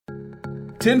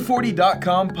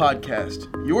1040.com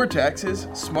podcast. Your taxes,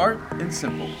 smart and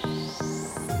simple.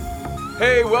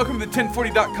 Hey, welcome to the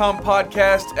 1040.com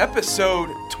podcast, episode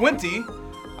 20.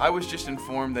 I was just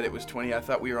informed that it was 20. I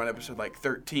thought we were on episode like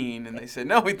 13, and they said,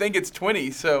 no, we think it's 20.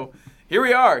 So here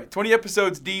we are, 20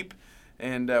 episodes deep,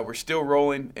 and we're still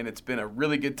rolling, and it's been a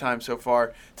really good time so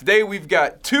far. Today we've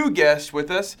got two guests with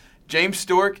us, James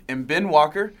Stork and Ben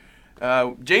Walker.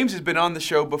 James has been on the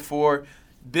show before.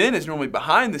 Ben is normally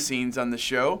behind the scenes on the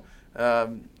show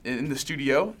in the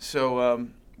studio. So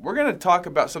we're going to talk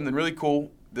about something really cool.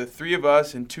 The three of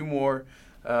us and two more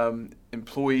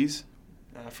employees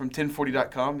from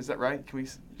 1040.com. Is that right? Can we?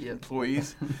 Yep.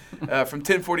 Employees from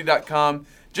 1040.com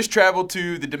just traveled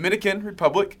to the Dominican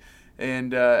Republic.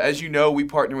 And as you know, we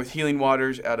partner with Healing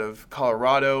Waters out of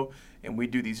Colorado. And we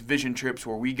do these vision trips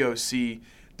where we go see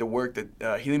the work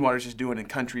that Healing Waters is doing in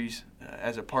countries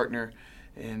as a partner.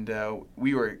 And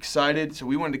we were excited, so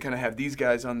we wanted to kind of have these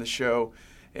guys on the show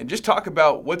and just talk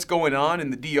about what's going on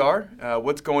in the DR,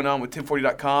 what's going on with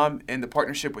 1040.com and the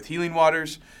partnership with Healing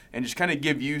Waters, and just kind of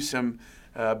give you some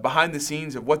behind the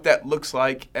scenes of what that looks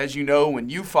like. As you know, when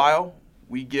you file,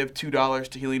 we give $2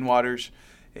 to Healing Waters.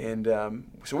 And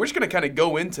so we're just going to kind of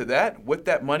go into that, what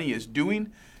that money is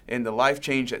doing, and the life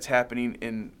change that's happening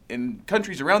in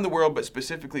countries around the world, but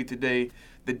specifically today,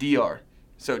 the DR.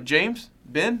 So James,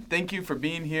 Ben, thank you for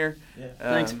being here. Yeah.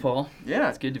 Thanks, Paul. Yeah,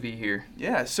 it's good to be here.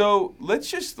 Yeah. So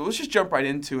let's just jump right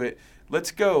into it.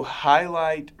 Let's go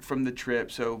highlight from the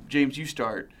trip. So James, you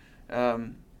start.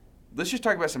 Let's just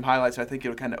talk about some highlights. I think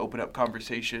it'll kind of open up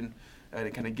conversation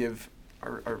to kind of give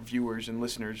our viewers and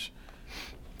listeners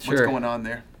what's going on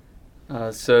there.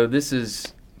 So this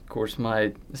is, of course,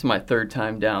 my third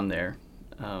time down there.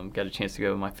 Got a chance to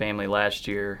go with my family last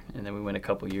year, and then we went a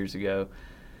couple years ago.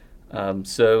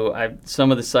 So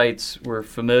some of the sites were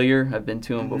familiar. I've been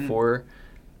to them before,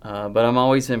 but I'm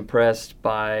always impressed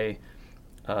by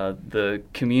the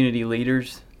community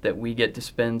leaders that we get to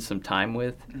spend some time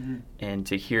with, and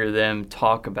to hear them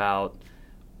talk about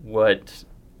what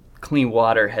clean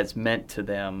water has meant to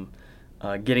them,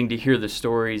 getting to hear the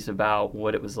stories about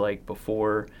what it was like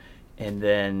before, and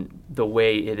then the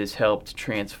way it has helped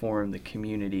transform the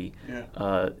community.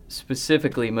 Yeah.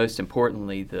 Specifically, most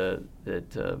importantly,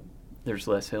 that there's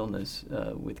less illness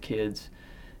with kids.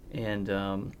 And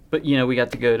but we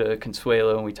got to go to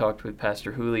Consuelo, and we talked with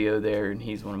Pastor Julio there, and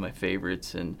he's one of my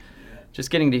favorites. And just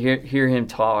getting to hear him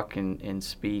talk and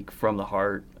speak from the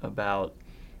heart about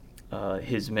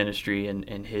his ministry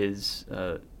and his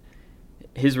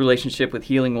relationship with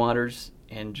Healing Waters,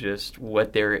 and just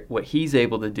what he's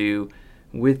able to do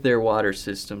with their water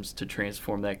systems to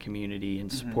transform that community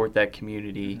and support that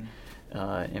community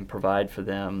and provide for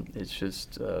them. It's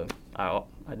just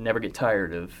I'd never get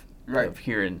tired of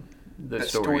hearing those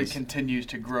stories. That story continues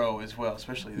to grow as well,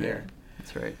 especially there.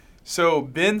 That's right. So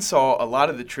Ben saw a lot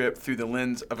of the trip through the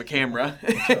lens of a camera.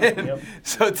 Yep.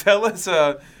 So tell us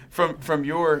from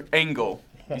your angle.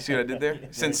 You see what I did there?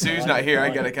 Since Sue's not here, I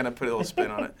got to kind of put a little spin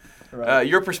on it. Right.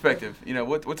 Your perspective,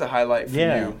 what's a highlight for you?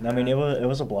 Yeah, I mean, it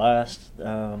was a blast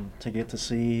to get to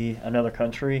see another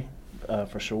country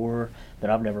for sure that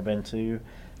I've never been to.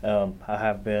 I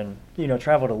have been,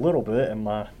 traveled a little bit in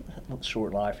my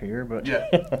short life here, but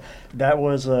that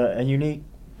was a unique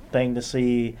thing to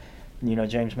see.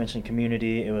 James mentioned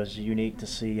community. It was unique to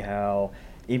see how,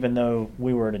 even though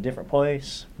we were in a different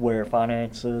place where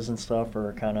finances and stuff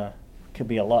could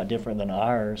be a lot different than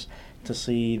ours, to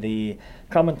see the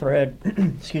common thread,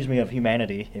 of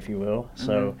humanity, if you will.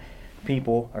 So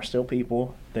people are still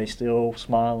people. They still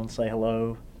smile and say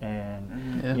hello,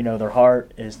 and their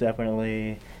heart is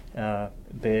definitely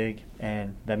big,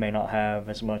 and they may not have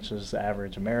as much as the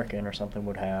average American or something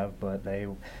would have, but they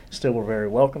still were very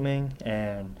welcoming.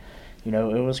 And it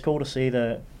was cool to see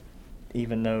that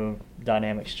even though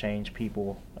dynamics change,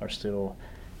 people are still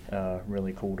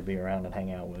really cool to be around and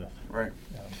hang out with. Right.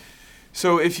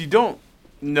 So if you don't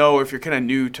know, if you're kind of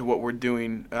new to what we're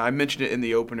doing, I mentioned it in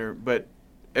the opener, but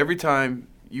every time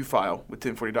you file with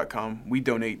 1040.com, we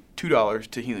donate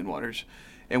 $2 to Healing Waters.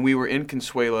 And we were in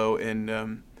Consuelo,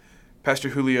 and Pastor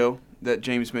Julio, that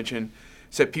James mentioned,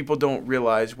 said people don't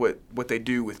realize what they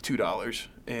do with $2.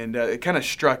 And it kind of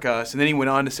struck us. And then he went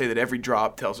on to say that every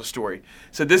drop tells a story.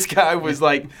 So this guy was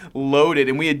like loaded,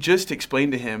 and we had just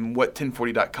explained to him what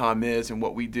 1040.com is and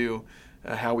what we do,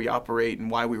 how we operate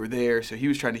and why we were there. So he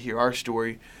was trying to hear our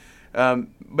story.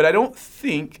 But I don't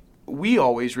think we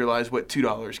always realize what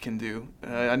 $2 can do.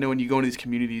 I know when you go into these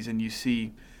communities and you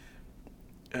see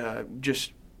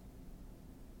just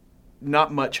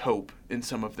not much hope in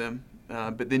some of them,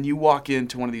 but then you walk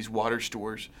into one of these water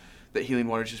stores that Healing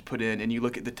Waters has put in, and you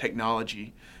look at the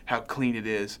technology, how clean it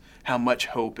is, how much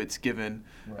hope it's given.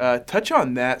 Right. Touch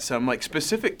on that some, like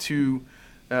specific to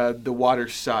the water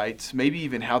sites, maybe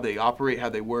even how they operate, how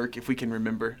they work, if we can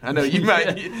remember. I know you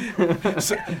might.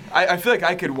 So I feel like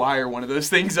I could wire one of those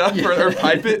things up or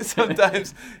pipe it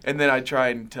sometimes, and then I try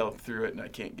and tell through it, and I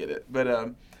can't get it.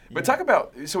 But talk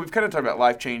about, so we've kind of talked about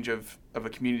life change of a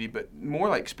community, but more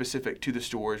like specific to the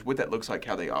stores, what that looks like,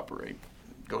 how they operate.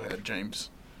 Go ahead, James.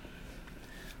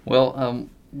 Well,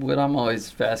 what I'm always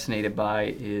fascinated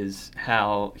by is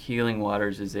how Healing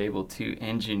Waters is able to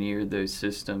engineer those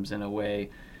systems in a way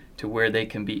to where they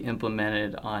can be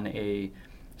implemented on a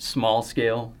small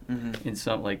scale in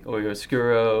some like Oyo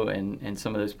Oscuro and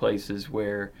some of those places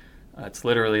where it's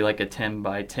literally like a 10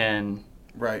 by 10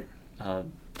 right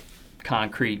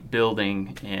concrete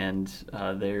building, and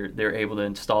they're able to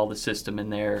install the system in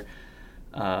there,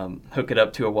 hook it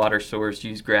up to a water source,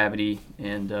 use gravity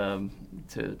and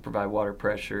to provide water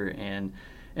pressure, and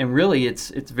really it's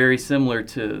very similar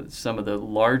to some of the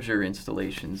larger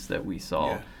installations that we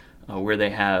saw, where they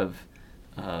have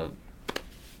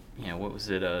what was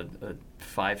it, a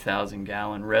 5,000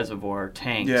 gallon reservoir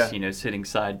tanks, sitting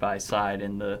side by side,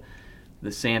 and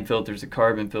the sand filters, the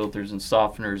carbon filters and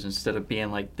softeners, instead of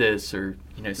being like this or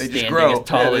they standing just grow. as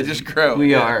tall they as just grow.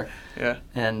 we are. Yeah.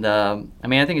 And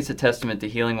I think it's a testament to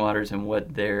Healing Waters and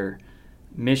what their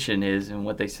mission is, and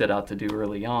what they set out to do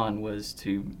early on was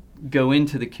to go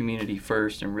into the community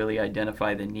first and really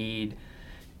identify the need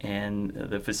and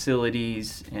the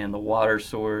facilities and the water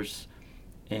source,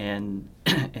 and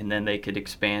then they could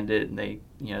expand it, and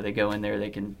they go in there, they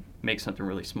can make something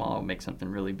really small, make something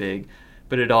really big,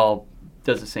 but it all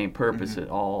does the same purpose. It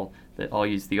all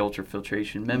use the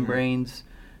ultrafiltration membranes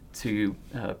to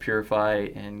purify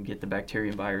and get the bacteria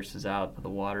and viruses out of the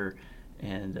water,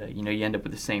 and you end up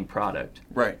with the same product.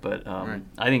 Right. But right.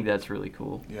 I think that's really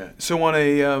cool. Yeah. So on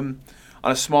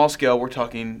a small scale, we're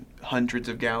talking hundreds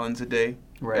of gallons a day.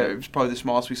 Right. It was probably the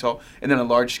smallest we saw, and then on a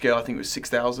large scale, I think it was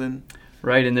 6,000.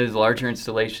 Right. And those larger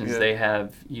installations, they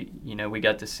have we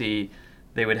got to see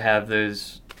they would have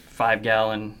those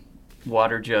 5-gallon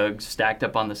water jugs stacked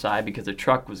up on the side because a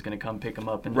truck was going to come pick them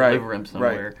up and deliver them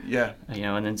somewhere. Right. Yeah.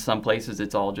 And then some places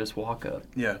it's all just walk up.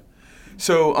 Yeah.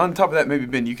 So on top of that, maybe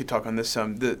Ben, you could talk on this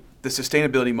some, the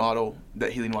sustainability model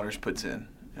that Healing Waters puts in.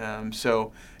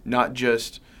 So not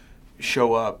just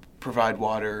show up, provide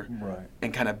water,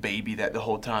 and kind of baby that the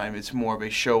whole time. It's more of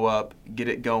a show up, get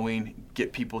it going,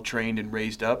 get people trained and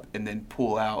raised up, and then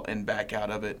pull out and back out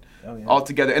of it all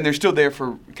together. And they're still there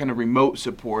for kind of remote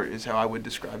support is how I would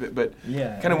describe it. But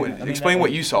explain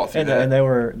what you saw through that. And they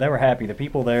were happy. The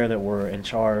people there that were in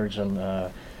charge,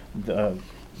 and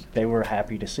they were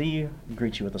happy to see you,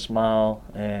 greet you with a smile,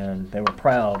 and they were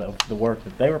proud of the work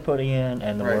that they were putting in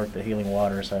and the work that Healing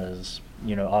Waters has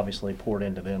obviously poured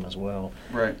into them as well.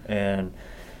 Right. And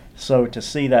so to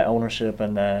see that ownership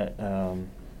and that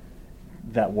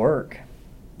that work,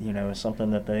 is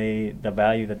something that the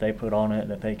value that they put on it,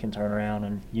 that they can turn around,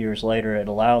 and years later it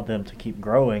allowed them to keep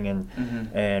growing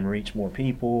and reach more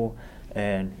people.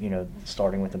 And,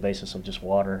 starting with the basis of just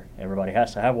water. Everybody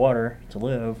has to have water to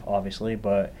live, obviously,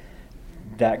 but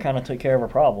that kind of took care of a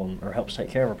problem, or helps take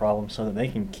care of a problem, so that they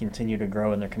can continue to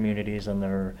grow in their communities and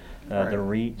their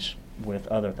reach with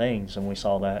other things. And we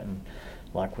saw that, and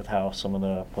like with how some of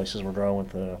the places were growing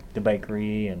with the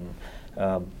bakery and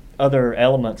other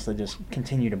elements that just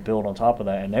continue to build on top of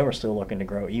that, and they were still looking to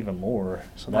grow even more.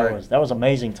 So that was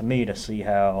amazing to me to see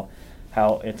how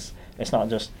it's not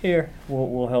just here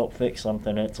we'll help fix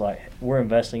something. It's like we're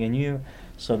investing in you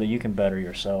so that you can better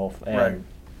yourself and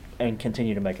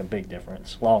continue to make a big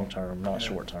difference long term, not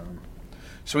short term.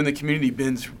 So in the community,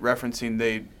 Ben's referencing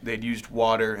they'd used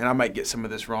water, and I might get some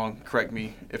of this wrong, correct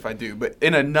me if I do, but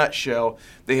in a nutshell,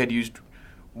 they had used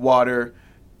water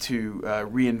to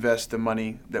reinvest the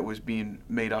money that was being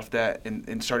made off that,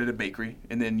 and started a bakery,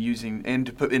 and then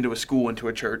to put into a school, into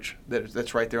a church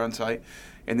that's right there on site,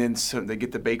 and then so they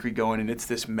get the bakery going, and it's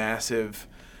this massive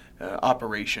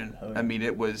operation. I mean,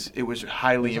 it was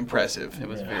highly impressive. It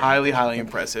was highly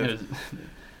impressive.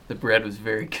 The bread was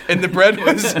very good. And the bread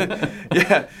was,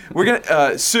 We're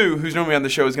gonna Sue, who's normally on the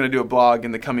show, is gonna do a blog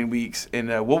in the coming weeks, and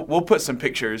we'll put some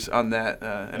pictures on that,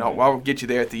 and I'll get you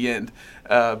there at the end.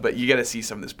 But you got to see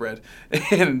some of this bread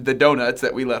and the donuts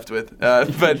that we left with.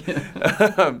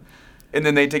 And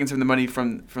then they'd taken some of the money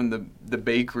from the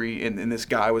bakery, and this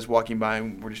guy was walking by,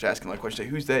 and we're just asking like questions,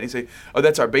 who's that? And he'd say, oh,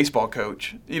 that's our baseball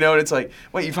coach. And it's like,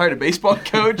 wait, you've hired a baseball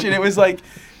coach? And it was like,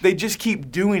 they just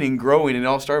keep doing and growing, and it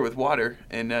all started with water.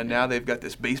 And now they've got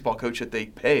this baseball coach that they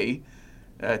pay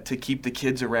to keep the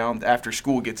kids around after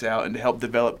school gets out and to help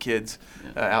develop kids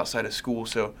outside of school.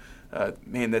 So,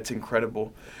 man, that's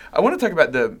incredible. I want to talk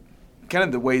about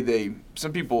the way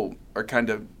some people are kind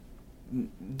of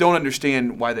don't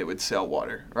understand why they would sell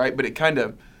water, right? But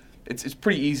it's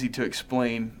pretty easy to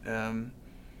explain, and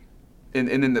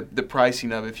then the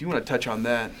pricing of it. If you want to touch on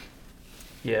that.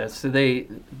 Yeah, so they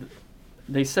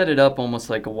set it up almost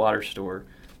like a water store,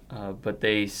 but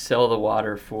they sell the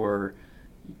water for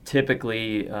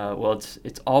typically,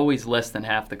 it's always less than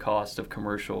half the cost of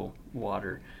commercial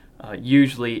water.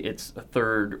 Usually it's a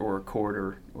third or a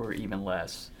quarter or even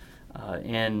less.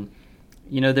 And,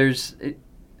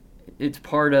 it's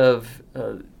part of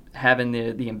having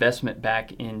the investment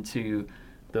back into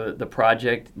the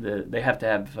project. They have to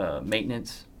have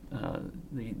maintenance,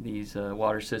 these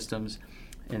water systems.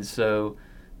 And so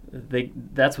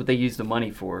that's what they use the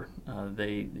money for.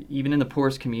 They even in the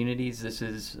poorest communities,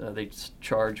 they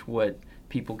charge what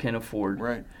people can afford.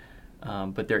 Right.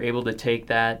 But they're able to take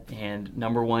that and,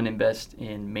 number one, invest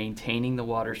in maintaining the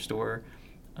water store.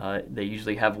 They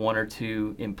usually have 1 or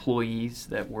 2 employees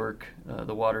that work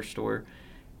the water store,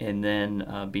 and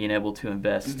then being able to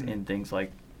invest in things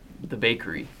like the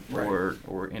bakery, right,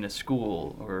 or in a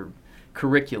school or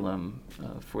curriculum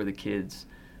for the kids.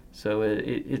 So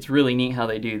it's really neat how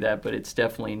they do that, but it's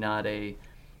definitely not a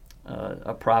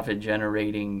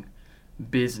profit-generating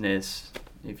business,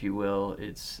 if you will.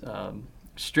 It's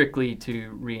strictly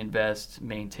to reinvest,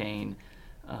 maintain,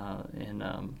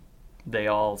 and they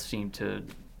all seem to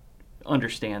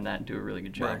understand that and do a really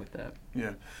good job with that.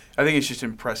 Yeah. I think it's just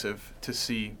impressive to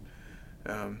see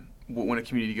when a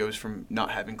community goes from not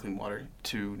having clean water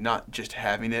to not just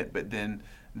having it, but then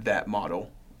that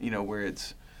model, where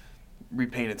it's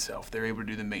repaying itself. They're able to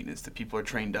do the maintenance. The people are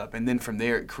trained up. And then from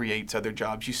there, it creates other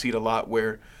jobs. You see it a lot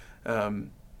where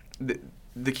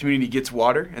the community gets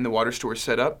water and the water store is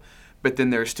set up, but then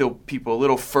there are still people a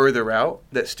little further out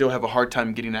that still have a hard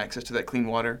time getting access to that clean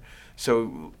water.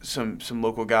 So some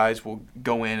local guys will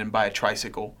go in and buy a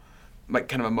tricycle, like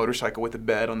kind of a motorcycle with a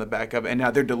bed on the back of it, and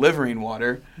now they're delivering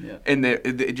water, and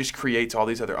it just creates all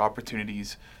these other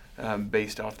opportunities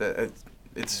based off that.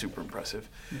 It's super impressive.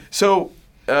 So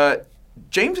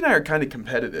James and I are kind of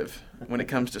competitive when it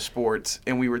comes to sports,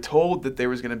 and we were told that there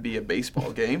was going to be a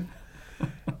baseball game.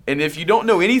 And if you don't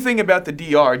know anything about the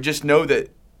DR, just know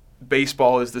that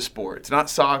baseball is the sport. It's not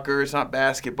soccer, it's not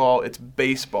basketball, it's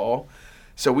baseball.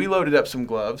 So we loaded up some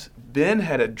gloves. Ben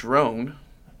had a drone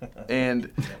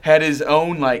and had his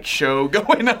own show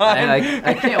going on.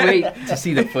 I can't wait to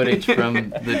see the footage from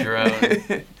the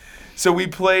drone. So we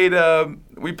played a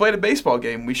baseball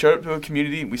game. We showed up to a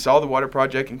community. We saw the water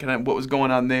project and kind of what was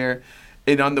going on there.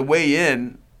 And on the way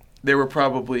in, there were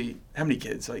probably, how many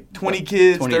kids? 20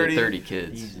 kids, 20 30? to 30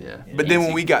 kids, yeah. But then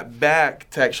when we got back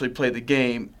to actually play the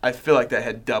game, I feel like that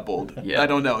had doubled. Yeah. I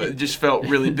don't know. It just felt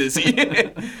really busy.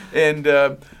 And,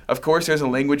 of course, there's a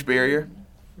language barrier.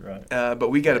 Right. But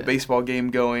we got a baseball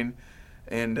game going.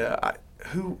 And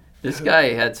This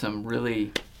guy had some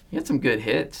good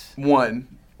hits.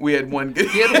 We had one good.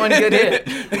 He had one good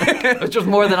hit, which was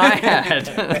more than I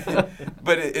had.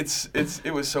 But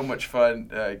it was so much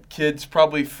fun. Kids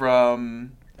probably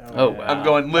from wow. I'm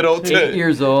going little to 8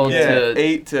 years old to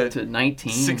 8 to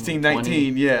 19, 16,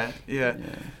 19, 20. yeah.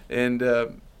 And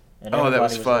that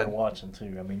was fun. There watching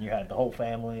too. I mean, you had the whole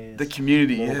family, the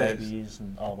community, little babies,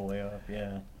 and all the way up.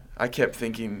 Yeah. I kept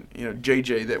thinking,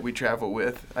 JJ that we travel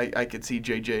with. I could see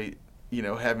JJ,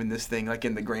 having this thing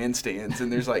in the grandstands,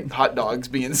 and there's hot dogs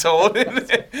being sold. And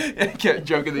I kept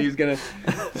joking that he was gonna.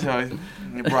 So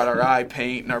we brought our eye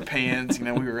paint and our pans.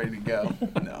 We were ready to go.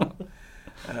 No.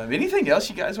 Anything else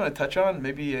you guys want to touch on?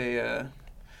 Maybe the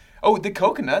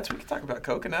coconuts. We can talk about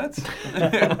coconuts.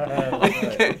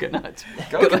 Coconuts.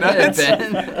 Coconuts.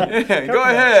 Go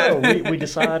ahead. So we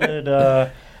decided.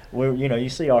 You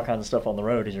see all kinds of stuff on the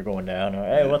road as you're going down.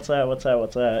 Hey, what's that? What's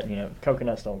that?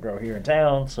 Coconuts don't grow here in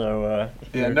town, so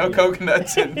no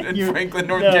coconuts in Franklin,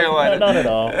 North Carolina. Not at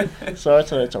all. So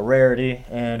it's a rarity,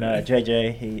 and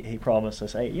JJ he promised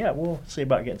us, hey, yeah, we'll see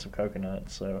about getting some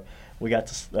coconuts. So we got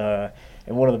to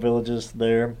in one of the villages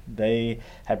there. They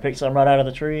had picked some right out of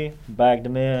the tree, bagged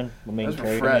them in. Those were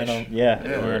carried fresh. them in. Yeah.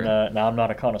 And now I'm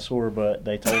not a connoisseur, but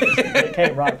they told us it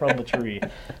came right from the tree.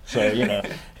 So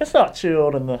it's not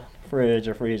chilled in the fridge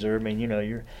or freezer. I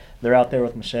mean, they're out there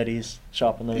with machetes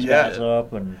chopping those guys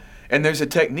up, and there's a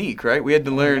technique, right? We had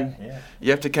to learn. You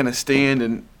have to kind of stand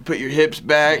and put your hips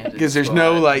back because there's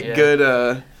no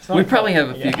good. We probably have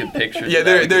a few good pictures. Yeah,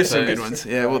 there's some good ones.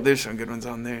 Yeah, well, there's some good ones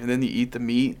on there. And then you eat the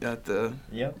meat at the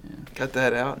cut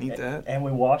that out and eat that. And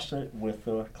we washed it with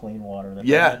the clean water that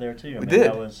Yeah, they had there too. we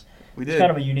did. We It's did.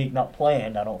 kind of a unique, not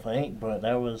planned, I don't think, but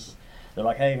that was. They're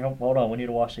like, hey, hold on, we need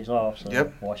to wash these off. So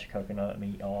Yep. wash your coconut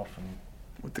meat off and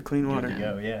With the clean good water. to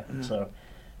go. Yeah. Yeah. So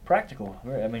practical.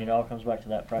 I mean, it all comes back to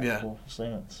that practical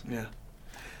sense. Yeah.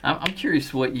 I'm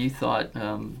curious what you thought.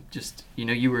 Just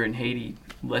you were in Haiti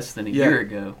less than a Yeah. year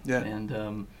ago, Yeah.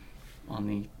 and on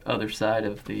the other side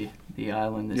of the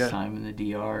island this Yeah. time in the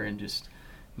DR, and just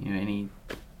any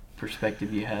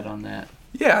perspective you had on that.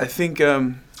 Yeah, I think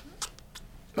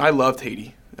I loved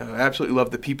Haiti. I absolutely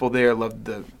loved the people there. Loved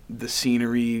the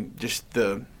scenery. Just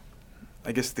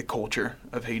I guess the culture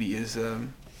of Haiti is.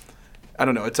 I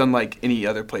don't know. It's unlike any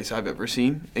other place I've ever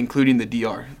seen, including the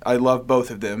DR. I love both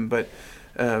of them, but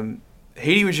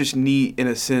Haiti was just neat in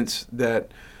a sense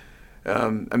that.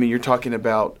 I mean, you're talking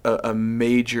about a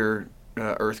major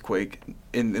earthquake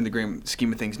in the grand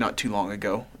scheme of things not too long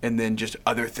ago, and then just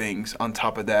other things on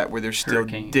top of that where they're still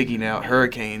digging out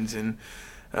hurricanes and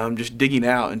just digging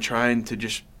out and trying to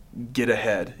just get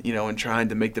ahead, and trying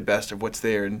to make the best of what's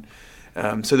there.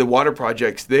 And so the water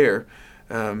projects there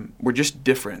were just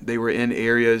different. They were in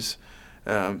areas,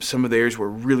 some of the areas were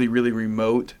really, really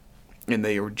remote, and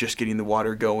they were just getting the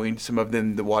water going. Some of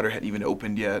them, the water hadn't even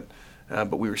opened yet.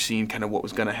 But we were seeing kind of what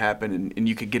was going to happen, and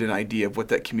you could get an idea of what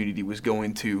that community was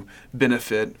going to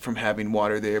benefit from having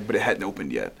water there, but it hadn't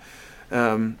opened yet.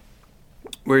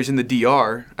 Whereas in the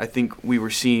DR, I think we were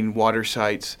seeing water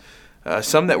sites,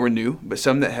 some that were new, but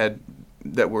some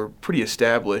that were pretty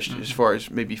established as far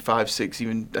as maybe 5, 6,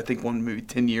 even I think one maybe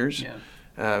 10 years.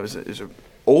 Yeah. It was an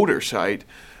older site,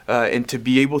 and to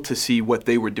be able to see what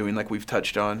they were doing, like we've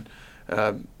touched on,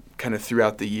 kind of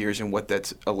throughout the years and what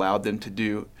that's allowed them to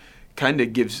do, kind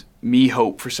of gives me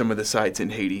hope for some of the sites in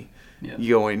Haiti. Yeah.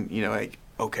 Going, like,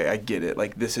 okay, I get it.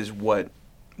 Like, this is what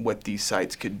these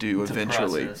sites could do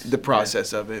eventually. The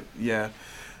process of it, yeah.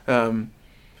 So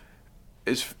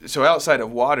outside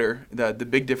of water, the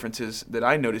big differences that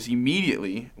I noticed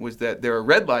immediately was that there are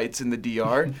red lights in the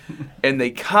DR, and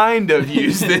they kind of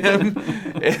use them,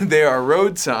 and there are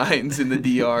road signs in the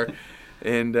DR,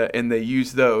 and they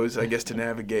use those, I guess, to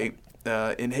navigate.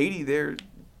 In Haiti,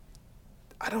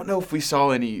 I don't know if we saw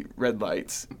any red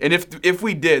lights, and if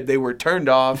we did, they were turned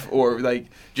off or like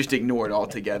just ignored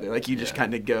altogether. Like you just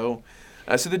kind of go.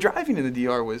 So the driving in the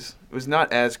DR was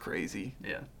not as crazy.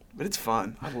 Yeah. But it's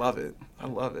fun. I love it.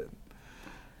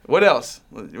 What else?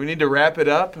 We need to wrap it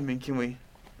up. I mean, can we?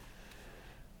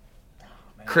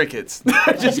 Crickets.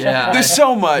 There's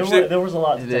so much. There was a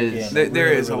lot to take in.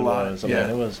 There is a really lot. was. I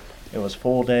mean, it was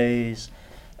full days.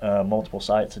 Multiple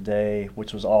sites a day,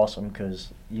 which was awesome because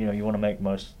you want to make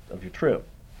most of your trip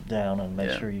down and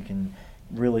make sure you can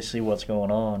really see what's going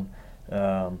on.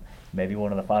 Maybe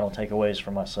one of the final takeaways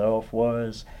for myself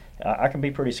was I can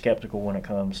be pretty skeptical when it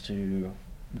comes to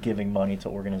giving money to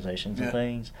organizations and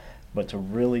things, but to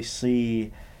really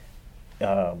see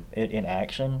it in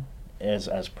action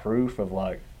as proof of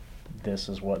like this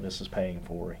is what this is paying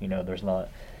for. There's not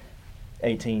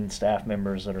 18 staff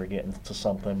members that are getting to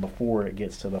something before it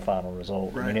gets to the final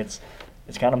result. Right. I mean, it's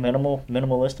kind of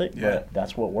minimalistic, but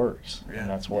that's what works, and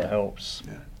that's what helps.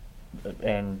 Yeah.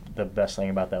 And the best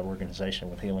thing about that organization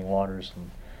with Healing Waters,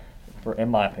 in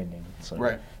my opinion, so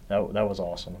that was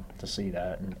awesome to see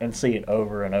that and see it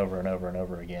over and over and over and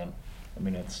over again. I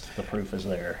mean, the proof is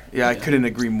there. Yeah, I couldn't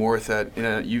agree more with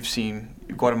that. You've seen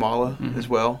Guatemala as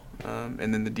well,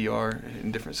 and then the DR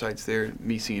and different sites there.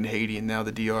 Me seeing Haiti and now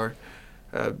the DR.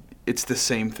 It's the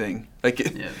same thing.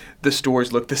 Like the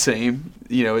stores look the same.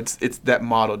 It's that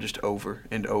model just over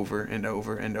and over and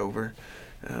over and over.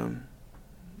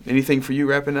 Anything for you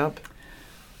wrapping up?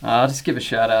 I'll just give a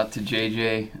shout out to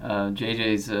JJ.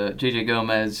 JJ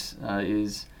Gomez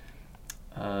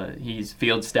he's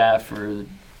field staff for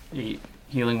the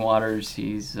Healing Waters.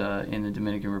 He's in the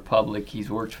Dominican Republic. He's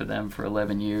worked for them for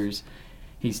 11 years.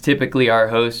 He's typically our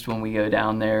host when we go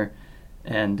down there.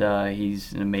 And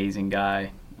he's an amazing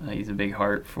guy. He's a big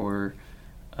heart for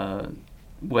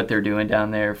what they're doing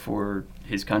down there for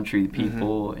his country, the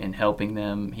people, and helping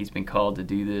them. He's been called to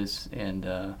do this,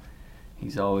 and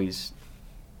he's always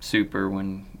super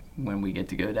when we get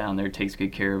to go down there. Takes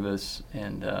good care of us,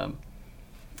 and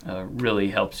really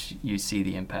helps you see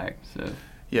the impact. So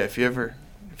yeah, if you're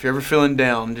ever feeling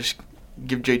down, just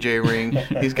give JJ a ring.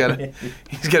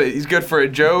 He's good for a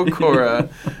joke or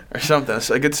something.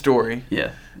 It's a good story.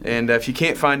 Yeah. And if you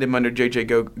can't find him under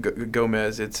JJ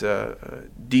Gomez, it's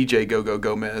DJ Go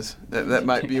Gomez. That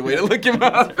might be a way to look him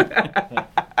up.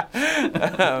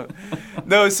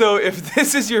 No, so if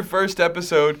this is your first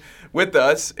episode with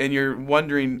us and you're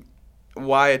wondering,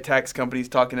 why a tax company is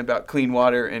talking about clean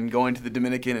water and going to the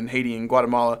Dominican and Haiti and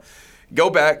Guatemala, go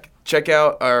back, check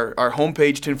out our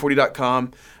homepage,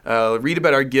 1040.com, read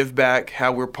about our give back,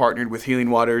 how we're partnered with Healing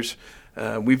Waters.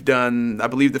 We've done, I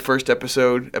believe, the first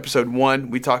episode 1,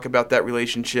 we talk about that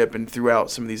relationship, and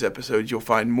throughout some of these episodes you'll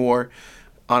find more.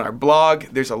 On our blog,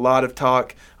 there's a lot of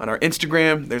talk. On our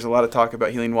Instagram, there's a lot of talk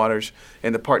about Healing Waters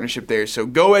and the partnership there. So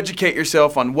go educate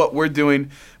yourself on what we're doing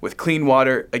with clean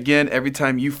water. Again, every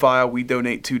time you file, we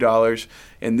donate $2,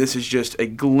 and this is just a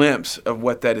glimpse of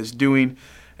what that is doing.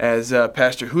 As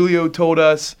Pastor Julio told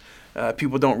us,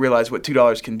 people don't realize what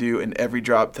 $2 can do, and every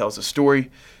drop tells a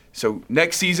story. So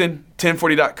next season,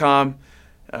 1040.com.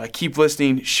 Keep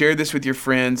listening. Share this with your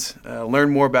friends. Learn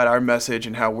more about our message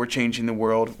and how we're changing the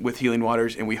world with Healing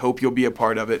Waters, and we hope you'll be a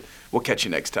part of it. We'll catch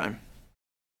you next time.